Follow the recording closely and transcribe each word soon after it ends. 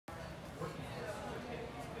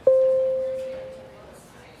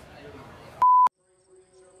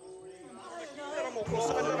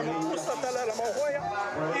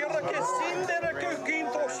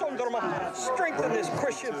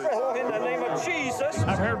Jesus.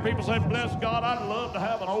 I've heard people say, bless God, I'd love to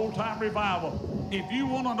have an old-time revival. If you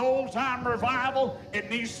want an old-time revival, it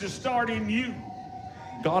needs to start in you.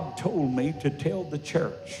 God told me to tell the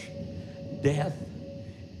church, death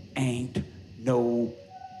ain't no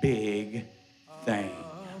big thing.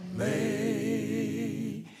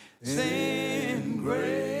 Amazing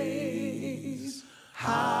grace,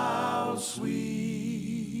 how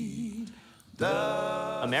sweet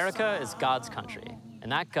the... America is God's country,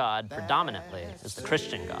 and that God, predominantly, is the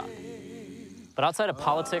Christian God. But outside of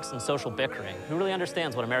politics and social bickering, who really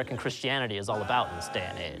understands what American Christianity is all about in this day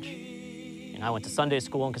and age? You know, I went to Sunday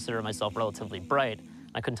school and considered myself relatively bright.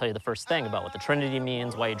 I couldn't tell you the first thing about what the Trinity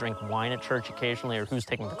means, why you drink wine at church occasionally, or who's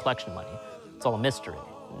taking the collection money. It's all a mystery.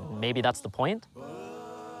 Maybe that's the point?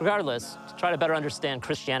 Regardless, to try to better understand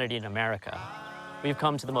Christianity in America, we've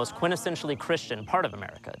come to the most quintessentially Christian part of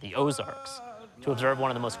America, the Ozarks, to observe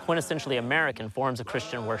one of the most quintessentially American forms of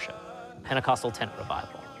Christian worship, Pentecostal tent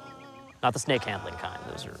revival. Not the snake handling kind,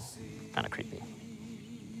 those are kind of creepy.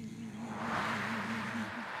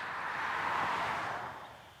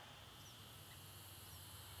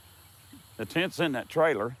 The tent's in that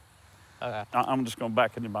trailer. Okay. I'm just going to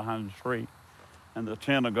back it in behind the tree, and the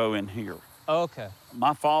tent will go in here. Okay.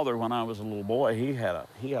 My father, when I was a little boy, he had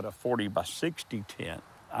a 40 by 60 tent.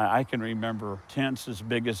 I can remember tents as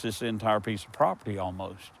big as this entire piece of property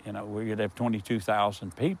almost. You know, we could have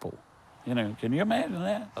 22,000 people. You know, can you imagine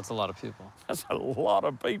that? That's a lot of people. That's a lot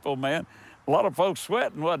of people, man. A lot of folks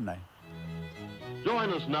sweating, wasn't they?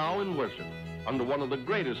 Join us now in worship under one of the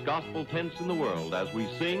greatest gospel tents in the world as we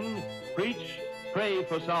sing, preach, pray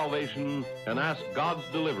for salvation, and ask God's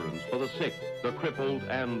deliverance for the sick, the crippled,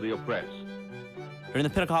 and the oppressed. During the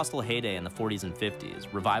Pentecostal heyday in the 40s and 50s,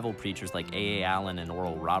 revival preachers like A.A. Allen and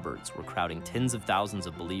Oral Roberts were crowding tens of thousands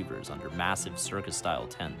of believers under massive circus-style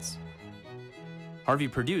tents. Harvey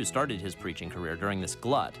Perdue started his preaching career during this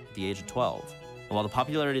glut at the age of 12. And while the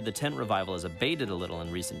popularity of the tent revival has abated a little in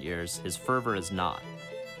recent years, his fervor has not.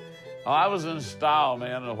 Oh, I was in style,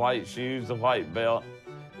 man. The white shoes, the white belt.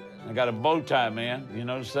 I got a bow tie, man. You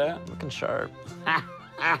notice that? Looking sharp.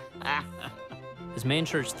 His main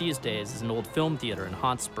church these days is an old film theater in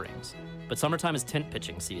Hot Springs, but summertime is tent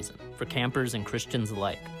pitching season for campers and Christians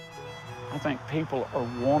alike. I think people are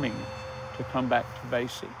wanting to come back to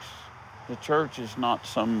basics. The church is not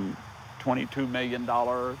some $22 million,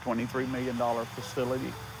 $23 million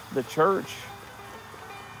facility. The church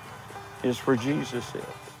is where Jesus is.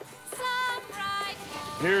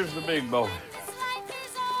 Here's the big boy.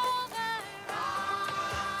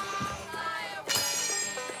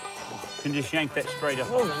 Can just yank that straight up.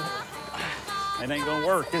 It ain't gonna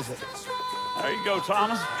work, is it? There you go,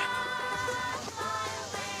 Thomas.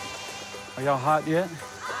 Are y'all hot yet?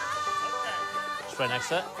 Just right next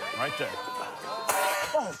to it? Right there.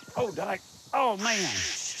 Oh, did I? Oh, man.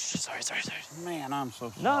 Sorry. Man, I'm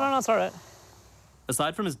so sorry. No, it's all right.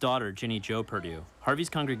 Aside from his daughter, Ginny Jo Perdue,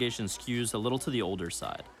 Harvey's congregation skews a little to the older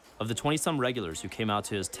side. Of the 20-some regulars who came out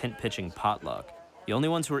to his tent-pitching potluck, the only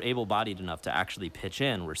ones who were able-bodied enough to actually pitch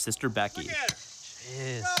in were Sister Becky,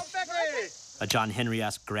 a John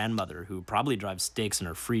Henry-esque grandmother who probably drives steaks in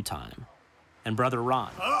her free time, and Brother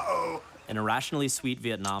Ron, an irrationally sweet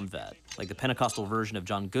Vietnam vet, like the Pentecostal version of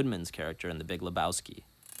John Goodman's character in The Big Lebowski.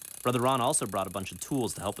 Brother Ron also brought a bunch of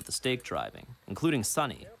tools to help with the steak driving, including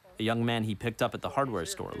Sonny, a young man he picked up at the hardware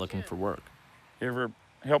store looking for work. You ever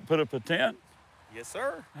help put up a tent? Yes,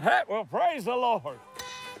 sir. Well, praise the Lord.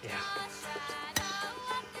 Yeah.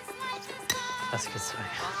 That's a good swing.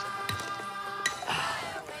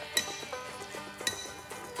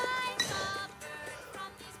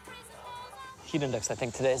 Heat index, I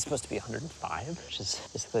think, today is supposed to be 105, which is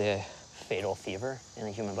basically a fatal fever in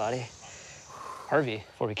the human body. Harvey,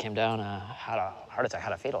 before we came down, had a heart attack,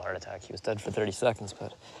 had a fatal heart attack. He was dead for 30 seconds,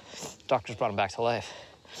 but doctors brought him back to life,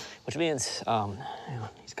 which means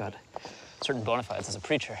he's got certain bona fides as a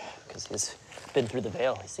preacher because he's been through the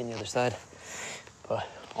veil. He's seen the other side. But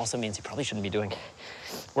also means he probably shouldn't be doing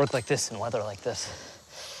work like this in weather like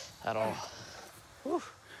this at all. Whew.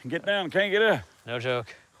 Get down, can't get up. No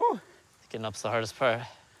joke. Whew. Getting up's the hardest part.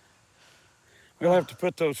 We'll have to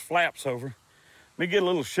put those flaps over. Let me get a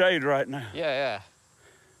little shade right now. Yeah.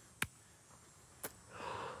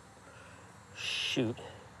 Shoot.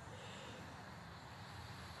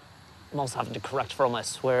 I'm also having to correct for all my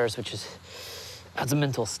swears, which adds a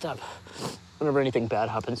mental step. Whenever anything bad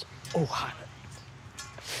happens. Oh, hot.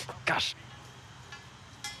 Gosh.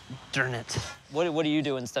 Darn it. What do you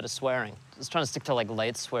do instead of swearing? I was trying to stick to like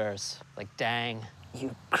light swears, like dang,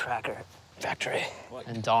 you cracker factory,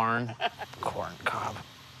 and darn, corn cob,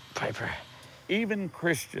 piper. Even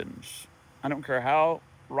Christians, I don't care how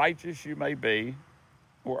righteous you may be,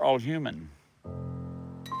 we're all human.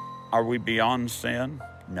 Are we beyond sin?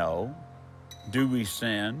 No. Do we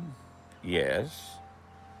sin? Yes.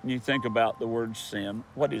 When you think about the word sin,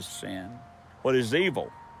 what is sin? What is evil?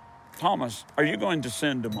 Thomas, are you going to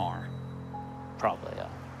sin tomorrow? Probably, yeah,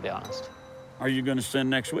 to be honest. Are you going to sin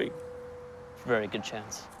next week? Very good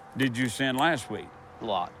chance. Did you sin last week? A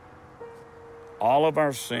lot. All of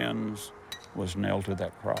our sins was nailed to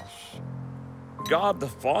that cross. God the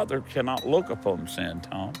Father cannot look upon sin,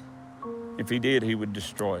 Tom. If he did, he would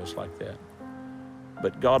destroy us like that.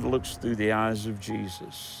 But God looks through the eyes of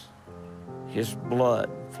Jesus. His blood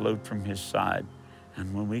flowed from his side,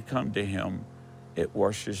 and when we come to him, it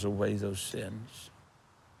washes away those sins.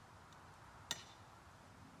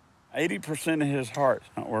 80% of his heart's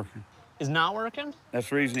not working. Is not working? That's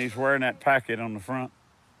the reason he's wearing that packet on the front.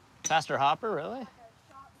 Pastor Hopper, really?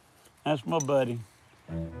 That's my buddy.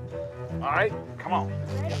 All right, come on.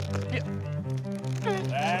 Yeah.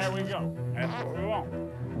 There we go. That's what we want.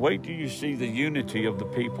 Wait till you see the unity of the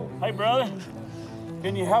people. Hey, brother,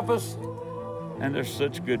 can you help us? And they're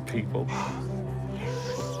such good people.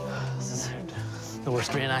 This is the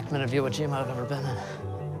worst reenactment of Iwo Jima I've ever been in.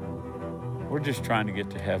 We're just trying to get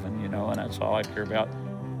to heaven, you know, and that's all I care about.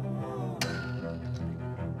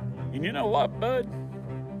 And you know what, bud?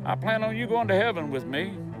 I plan on you going to heaven with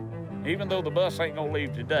me, even though the bus ain't gonna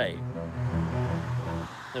leave today.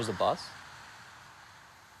 There's a bus?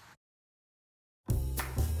 To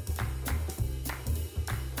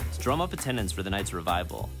drum up attendance for the night's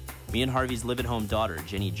revival, me and Harvey's live-at-home daughter,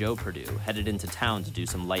 Jenny Jo Perdue, headed into town to do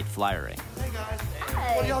some light flyering. Hey, guys.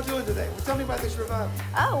 Hey. What are y'all doing today? Well, tell me about this revival.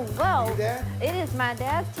 Oh, well, Your dad? it is my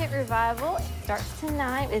dad's tent revival. It starts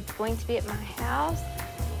tonight. It's going to be at my house.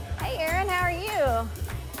 Hey, Aaron, how are you?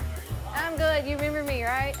 I'm good. You remember me,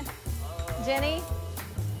 right? Jenny?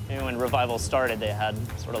 You know, when revival started, they had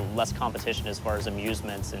sort of less competition as far as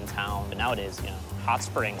amusements in town. But nowadays, you know, Hot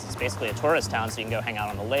Springs is basically a tourist town, so you can go hang out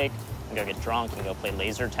on the lake, you can go get drunk, you can go play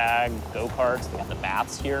laser tag, go-karts, they got the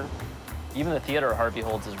baths here. Even the theater Harvey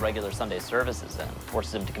holds his regular Sunday services in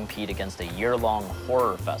forces him to compete against a year-long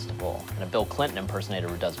horror festival and a Bill Clinton impersonator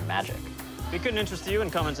who does magic. We couldn't interest you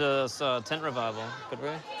in coming to this tent revival, could we?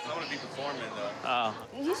 I want to be performing, though. Oh.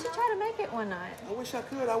 You should try to make it one night. I wish I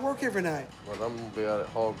could. I work every night. Well, I'm going to be out at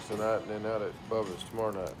Hogs tonight and then out at Bubba's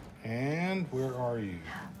tomorrow night. And where are you?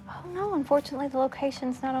 Oh, no, unfortunately, the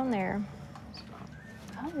location's not on there.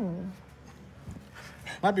 Oh.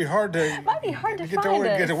 Might be hard to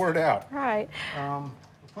Get the word out. Right.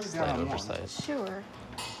 Put it down on one. Oversight. Sure.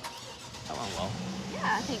 That went well.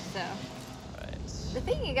 Yeah, I think so. Right. The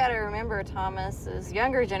thing you got to remember, Thomas, is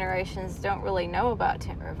younger generations don't really know about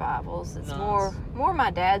tent revivals. It's more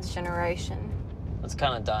my dad's generation. It's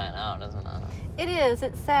kind of dying out, isn't it? It is.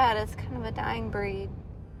 It's sad. It's kind of a dying breed.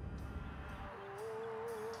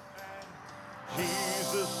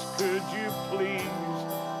 Jesus, could you please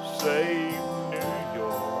save New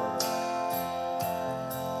York?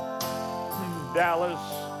 Dallas,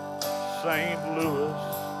 St. Louis,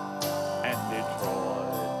 and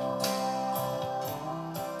Detroit.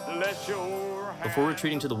 Let your Before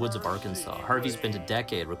retreating to the woods of Arkansas, Harvey spent a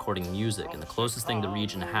decade recording music in the closest thing the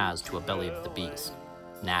region has to a belly of the beast,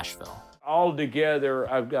 Nashville. Altogether,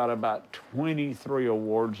 I've got about 23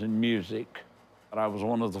 awards in music. I was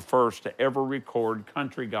one of the first to ever record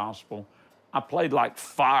country gospel. I played like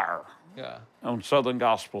fire on Southern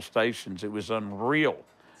gospel stations. It was unreal.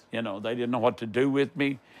 You know, they didn't know what to do with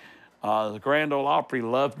me. The Grand Ole Opry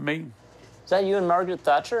loved me. Is that you and Margaret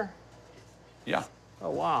Thatcher? Yeah. Oh,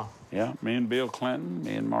 wow. Yeah, me and Bill Clinton,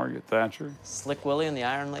 me and Margaret Thatcher. Slick Willie and the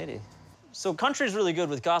Iron Lady. So country's really good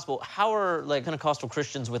with gospel. How are, like, Pentecostal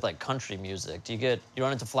Christians with, like, country music? Do you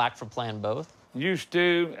run into flack for playing both? Used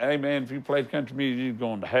to. Hey, man, if you played country music, you're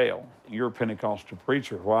going to hell. You're a Pentecostal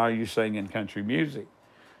preacher. Why are you singing country music?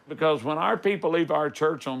 Because when our people leave our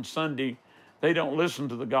church on Sunday, they don't listen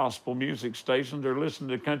to the gospel music station. They're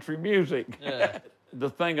listening to country music. Yeah. The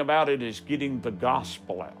thing about it is getting the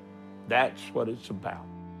gospel out. That's what it's about.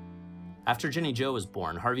 After Jenny Jo was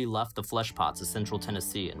born, Harvey left the flesh pots of Central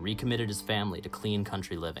Tennessee and recommitted his family to clean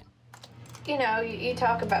country living. You know, you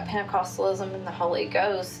talk about Pentecostalism and the Holy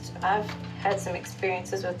Ghost. I've had some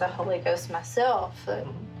experiences with the Holy Ghost myself. It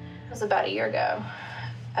was about a year ago.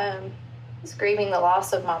 I was grieving the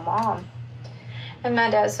loss of my mom. And my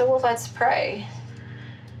dad said, well, let's pray.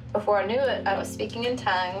 Before I knew it, I was speaking in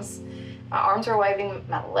tongues. My arms were waving,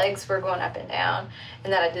 my legs were going up and down,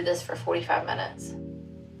 and then I did this for 45 minutes.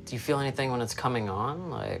 Do you feel anything when it's coming on,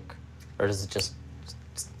 like, or does it just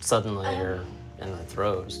suddenly you're in the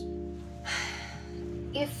throes?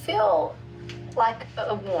 You feel like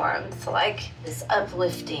a warmth, like this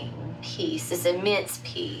uplifting peace, this immense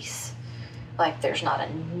peace. Like there's not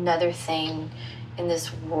another thing in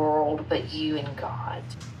this world but you and God.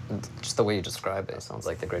 Just the way you describe it sounds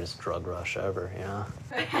like the greatest drug rush ever, you know?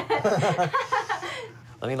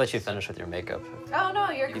 Let me let you finish with your makeup. Oh,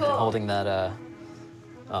 no, you're You've cool. been holding that, I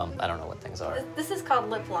don't know what things are. This is called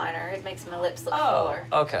lip liner. It makes my lips look fuller.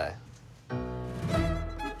 Okay.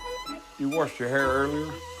 You washed your hair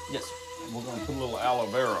earlier? Yes. We're gonna put a little aloe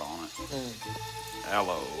vera on it.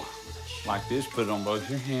 Aloe. Like this, put it on both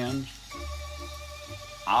your hands.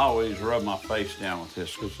 I always rub my face down with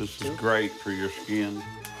this because this is great for your skin.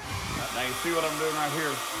 Now you see what I'm doing right here?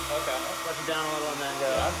 Okay. Push it down a little and then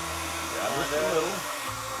go. Yeah, just a little.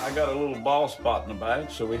 I got a little bald spot in the back,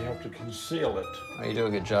 so we have to conceal it. Oh, you do a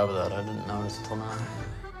good job of that. I didn't notice until now.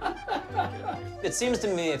 It seems to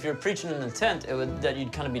me if you're preaching in a tent, that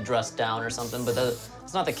you'd kind of be dressed down or something, but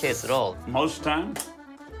that's not the case at all. Most of the time,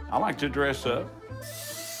 I like to dress up.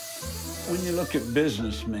 When you look at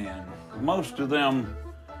businessmen, most of them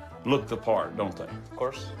look the part, don't they? Of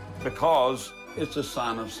course. Because it's a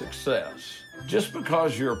sign of success. Just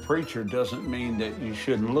because you're a preacher doesn't mean that you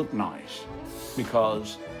shouldn't look nice,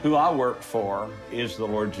 because who I work for is the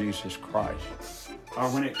Lord Jesus Christ.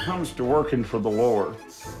 When it comes to working for the Lord,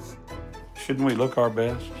 shouldn't we look our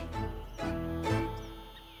best?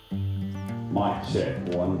 Mic check,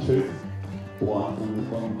 1, 2. 1,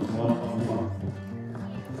 1.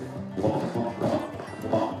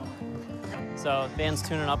 So band's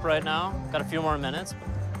tuning up right now. Got a few more minutes.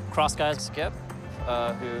 Cross guy Skip,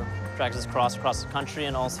 who drags his cross across the country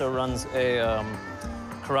and also runs a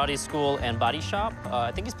karate school and body shop.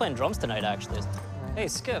 I think he's playing drums tonight, actually. Hey,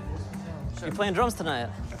 Skip, you playing drums tonight?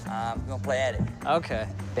 We're gonna play at it. Okay.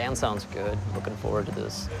 Band sounds good. Looking forward to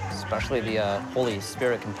this. Especially the Holy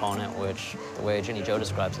Spirit component, which, the way Ginny Joe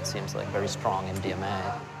describes it, seems like very strong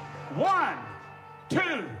MDMA. 1,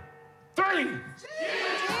 2, 3.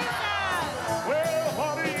 Well,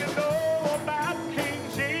 what do you know about King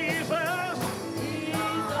Jesus?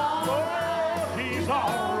 Oh, he's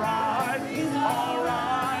all right, all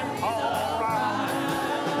right, all right.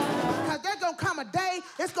 Because there's going to come a day,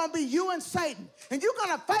 it's going to be you and Satan. And you're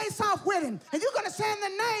going to face off with him. And you're going to say in the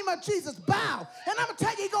name of Jesus, bow. And I'm going to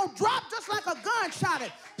tell you, he's going to drop just like a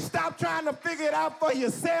gunshot. Stop trying to figure it out for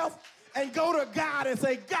yourself and go to God and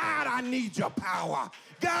say, God, I need your power.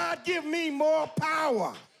 God, give me more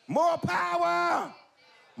power. More power.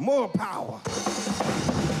 More power.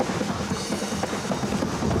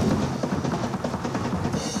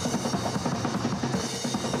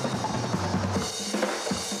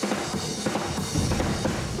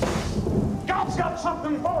 God's got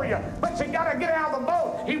something for you, but you got to get out of the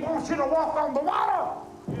boat. He wants you to walk on the water.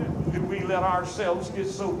 Do we let ourselves get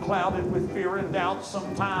so clouded with fear and doubt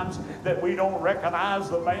sometimes that we don't recognize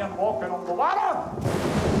the man walking on the water?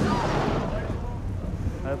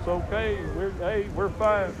 That's okay. We're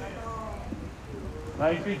fine.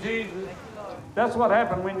 Thank you, Jesus. That's what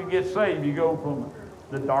happens when you get saved. You go from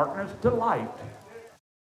the darkness to light.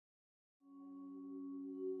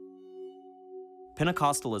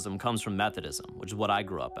 Pentecostalism comes from Methodism, which is what I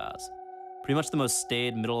grew up as. Pretty much the most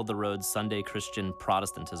staid, middle-of-the-road Sunday Christian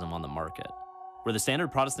Protestantism on the market, where the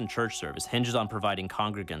standard Protestant church service hinges on providing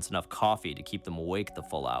congregants enough coffee to keep them awake the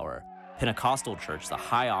full hour. Pentecostal church, the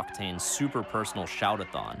high-octane, super-personal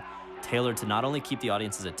shout-a-thon, tailored to not only keep the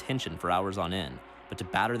audience's attention for hours on end, but to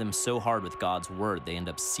batter them so hard with God's word they end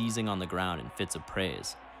up seizing on the ground in fits of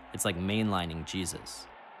praise. It's like mainlining Jesus.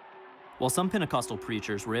 While some Pentecostal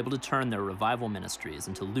preachers were able to turn their revival ministries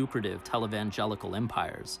into lucrative televangelical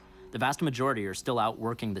empires, the vast majority are still out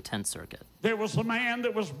working the tent circuit. There was a man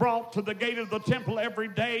that was brought to the gate of the temple every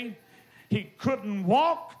day. He couldn't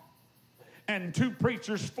walk, and 2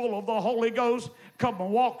 preachers full of the Holy Ghost come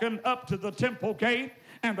walking up to the temple gate,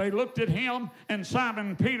 and they looked at him, and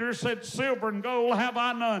Simon Peter said, "Silver and gold have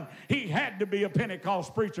I none." He had to be a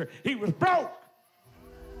Pentecost preacher. He was broke.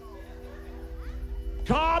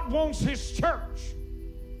 God wants his church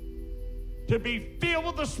to be filled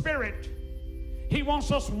with the Spirit. He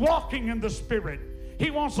wants us walking in the Spirit.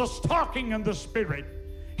 He wants us talking in the Spirit.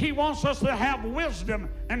 He wants us to have wisdom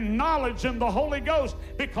and knowledge in the Holy Ghost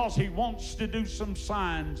because he wants to do some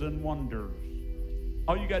signs and wonders.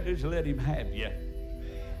 All you got to do is let him have you.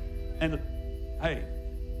 And hey,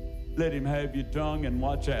 let him have your tongue and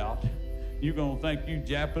watch out. You're going to think you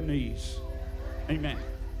Japanese. Amen.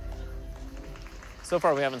 So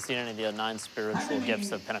far, we haven't seen any of the 9 spiritual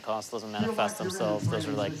gifts of Pentecostalism manifest themselves. Those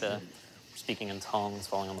are like the speaking in tongues,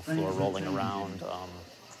 falling on the floor, rolling around,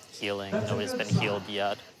 healing. Nobody's been healed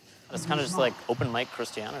yet. It's kind of just like open mic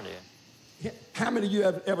Christianity. How many of you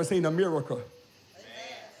have ever seen a miracle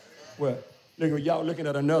Well, look, y'all looking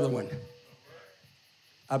at another one.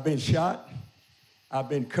 I've been shot. I've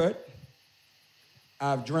been cut.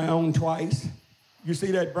 I've drowned twice. You see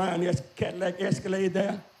that brown Cadillac Escalade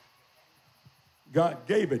there? God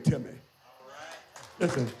gave it to me.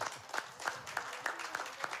 Listen.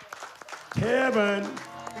 Heaven.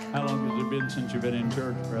 How long has it been since you've been in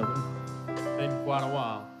church, brother? Been quite a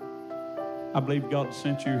while. I believe God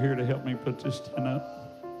sent you here to help me put this tent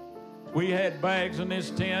up. We had bags in this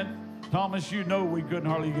tent. Thomas, you know we couldn't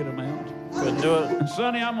hardly get them out. Couldn't do it. And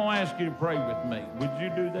Sonny, I'm going to ask you to pray with me. Would you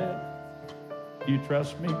do that? Do you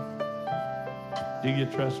trust me? Do you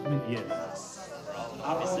trust me? Yes.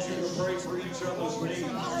 I want you to pray for each other's needs.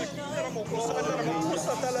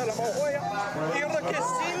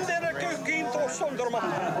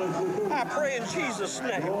 I pray in Jesus'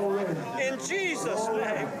 name. In Jesus'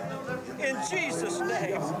 name. In Jesus'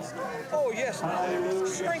 name. Oh, yes.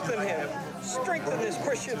 Strengthen him. Strengthen this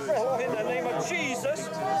Christian fellow in the name of Jesus.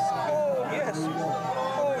 Oh, yes.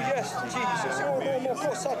 Oh, yes, Jesus.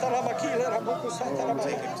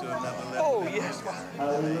 Oh, yes, God.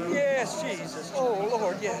 Yes, Jesus. Oh,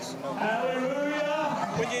 Lord, yes. Hallelujah.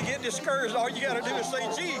 When you get discouraged, all you got to do is say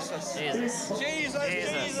Jesus. Jesus. Jesus,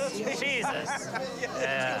 Jesus, Jesus.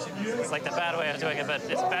 Yeah. It's like the bad way of doing it, but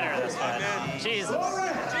it's better this way. Jesus.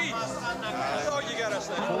 Jesus. That's all you got to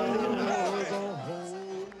say.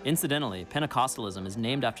 Incidentally, Pentecostalism is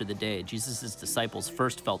named after the day Jesus' disciples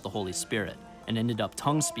first felt the Holy Spirit and ended up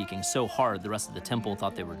tongue-speaking so hard the rest of the temple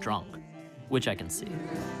thought they were drunk, which I can see.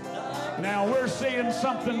 Now we're seeing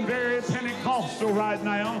something very Pentecostal right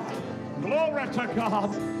now. Glory to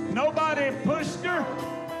God. Nobody pushed her.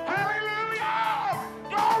 Hallelujah!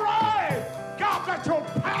 Glory! God, let your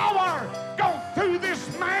power go through this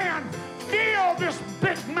man. Fill this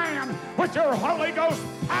big man with your Holy Ghost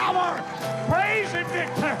power. Praise him,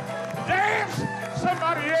 Victor. Dance.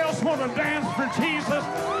 Somebody else want to dance for Jesus.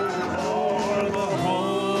 For the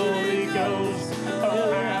Holy Ghost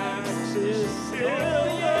arises still.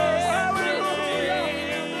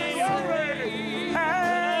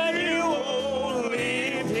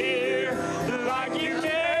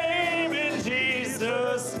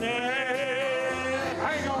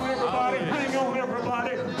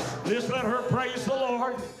 Just let her praise the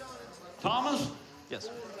Lord. Thomas? Yes.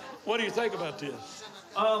 What do you think about this?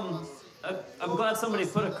 I'm glad somebody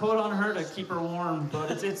put a coat on her to keep her warm,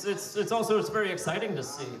 but it's also very exciting to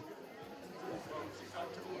see.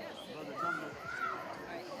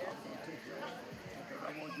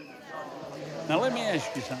 Now let me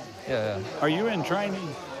ask you something. Yeah. Are you in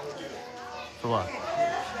training? For what?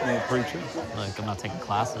 Being a preacher? Like, I'm not taking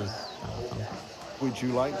classes. Would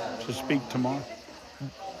you like to speak tomorrow?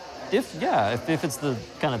 If it's the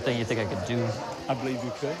kind of thing you think I could do. I believe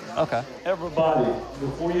you could. Okay. Everybody,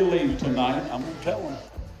 before you leave tonight, I'm going to tell them,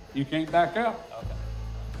 you can't back out. Okay.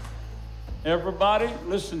 Everybody,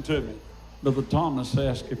 listen to me. Brother Thomas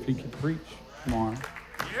asked if he could preach tomorrow.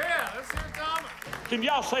 Yeah, let's hear Thomas. Can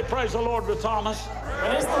y'all say praise the Lord with Thomas?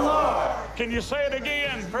 Praise the Lord. Can you say it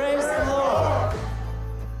again? Praise the Lord.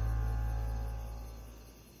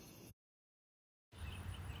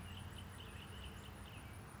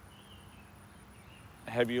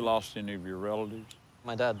 Have you lost any of your relatives?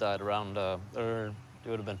 My dad died around, it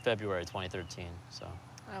would have been February 2013, so.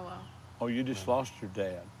 Oh, wow. Oh, you just lost your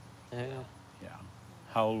dad. Yeah. Yeah.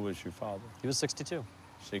 How old was your father? He was 62.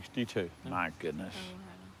 62. My goodness. Oh,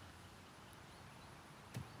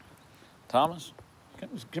 Thomas,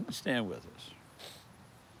 come and stand with us.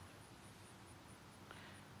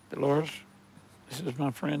 Dolores, this is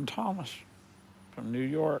my friend Thomas from New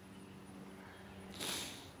York.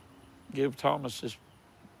 Give Thomas's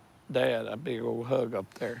dad a big old hug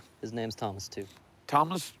up there. His name's Thomas, too.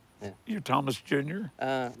 Thomas? Yeah. You're Thomas Jr.?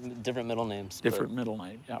 Different middle names. Different middle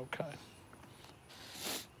name, yeah, okay.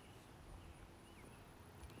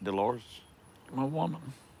 Dolores, my woman,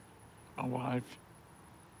 my wife,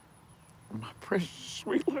 my precious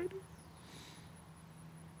sweet lady.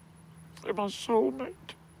 They're my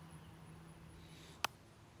soulmate.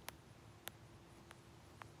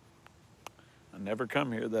 I never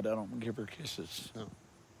come here that I don't give her kisses. No.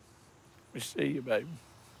 We see you, baby.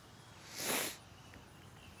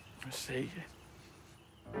 I see you.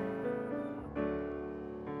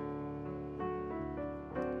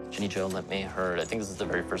 Jenny Jo lent me her, I think this is the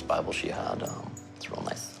very first Bible she had. It's a real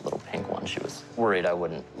nice little pink one. She was worried I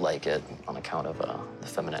wouldn't like it on account of the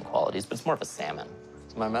feminine qualities, but it's more of a salmon.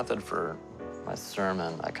 So my method for my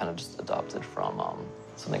sermon, I kind of just adopted from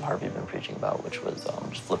something Harvey had been preaching about, which was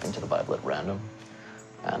just flipping to the Bible at random.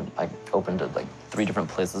 And I opened it like 3 different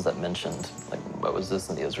places that mentioned, like, what was this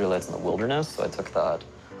in the Israelites in the wilderness? So I took that.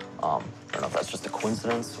 I don't know if that's just a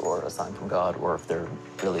coincidence or a sign from God, or if there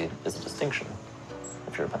really is a distinction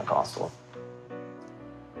if you're a Pentecostal.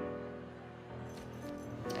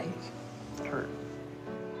 It hurt.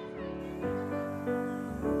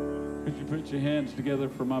 Could you put your hands together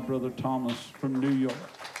for my brother Thomas from New York?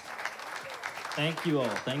 Thank you all.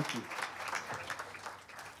 Thank you.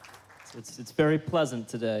 It's very pleasant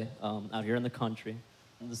today out here in the country.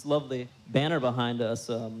 And this lovely banner behind us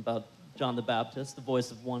about John the Baptist, the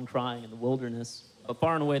voice of one crying in the wilderness. But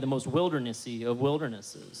far and away the most wildernessy of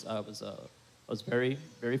wildernesses. I was very,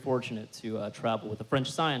 very fortunate to travel with a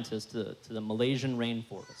French scientist to the Malaysian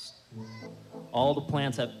rainforest. All the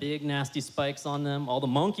plants have big, nasty spikes on them. All the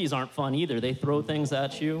monkeys aren't fun either. They throw things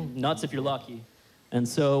at you, nuts if you're lucky. And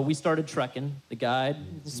so we started trekking. The guide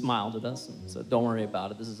smiled at us and said, don't worry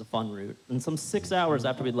about it, this is a fun route. And some 6 hours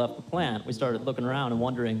after we'd left the plant, we started looking around and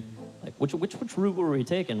wondering, like, which route were we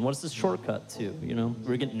taking? What's this shortcut to, you know? We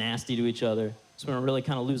were getting nasty to each other. So we were really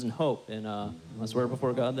kind of losing hope. And I swear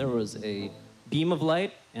before God, there was a beam of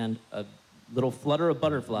light and a little flutter of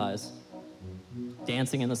butterflies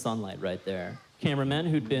dancing in the sunlight right there. Cameraman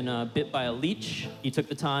who'd been bit by a leech, he took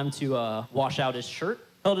the time to wash out his shirt,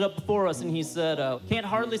 held it up before us, and he said, can't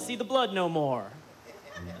hardly see the blood no more.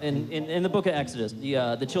 In the book of Exodus,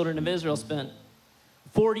 the children of Israel spent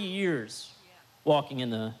 40 years walking in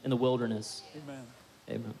the wilderness. Amen.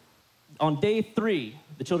 Amen. On day 3,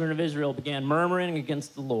 the children of Israel began murmuring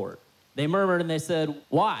against the Lord. They murmured and they said,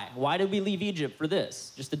 why? Why did we leave Egypt for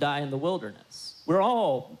this? Just to die in the wilderness. We're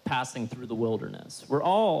all passing through the wilderness. We're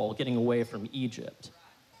all getting away from Egypt.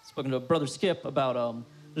 Spoken to Brother Skip about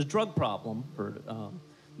there's a drug problem for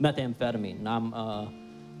methamphetamine. And I'm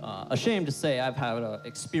ashamed to say I've had an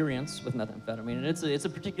experience with methamphetamine, and it's a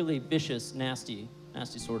particularly vicious, nasty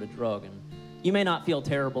sort of drug. And you may not feel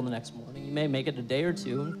terrible the next morning. You may make it a day or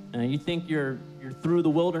two, and you think you're through the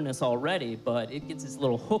wilderness already, but it gets these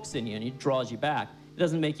little hooks in you, and it draws you back. It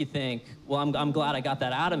doesn't make you think, well, I'm glad I got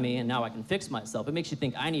that out of me, and now I can fix myself. It makes you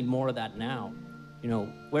think, I need more of that now. You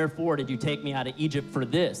know, wherefore did you take me out of Egypt for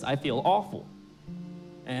this? I feel awful.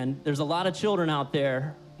 And there's a lot of children out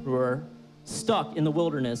there who are stuck in the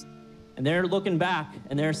wilderness, and they're looking back,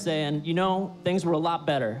 and they're saying, you know, things were a lot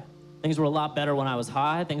better. Things were a lot better when I was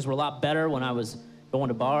high. Things were a lot better when I was going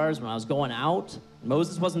to bars, when I was going out.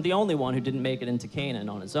 Moses wasn't the only one who didn't make it into Canaan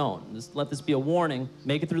on his own. Just let this be a warning.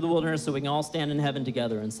 Make it through the wilderness so we can all stand in heaven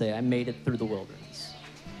together and say, I made it through the wilderness.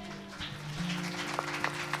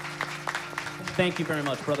 Thank you very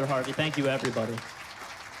much, Brother Harvey. Thank you, everybody.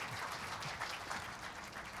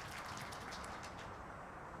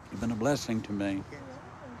 You've been a blessing to me.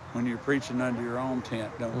 When you're preaching under your own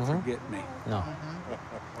tent, don't forget me. No.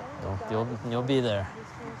 You'll be there.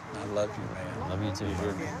 I love you, man. Love you too,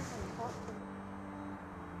 bro.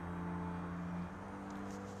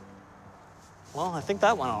 Well, I think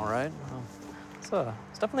that went all right. It's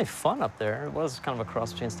definitely fun up there. It was kind of a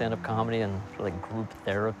cross between stand-up comedy and like group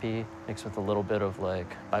therapy, mixed with a little bit of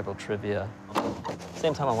like Bible trivia. At the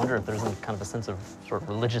same time, I wonder if there's kind of a sense of sort of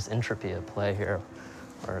religious entropy at play here,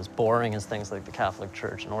 where as boring as things like the Catholic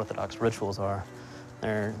Church and Orthodox rituals are,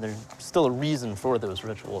 there's still a reason for those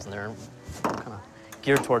rituals, and they're kind of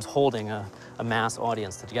geared towards holding a mass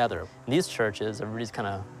audience together. In these churches, everybody's kind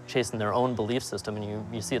of chasing their own belief system, and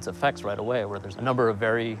you see its effects right away, where there's a number of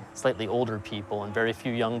very slightly older people and very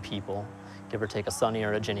few young people, give or take a Sonny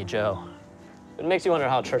or a Jenny Joe. It makes you wonder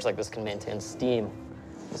how a church like this can maintain steam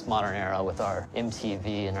in this modern era with our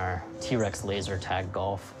MTV and our T-Rex laser tag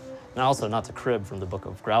golf. And also, not to crib from the book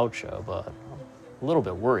of Groucho, but I'm a little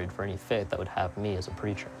bit worried for any faith that would have me as a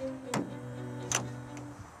preacher.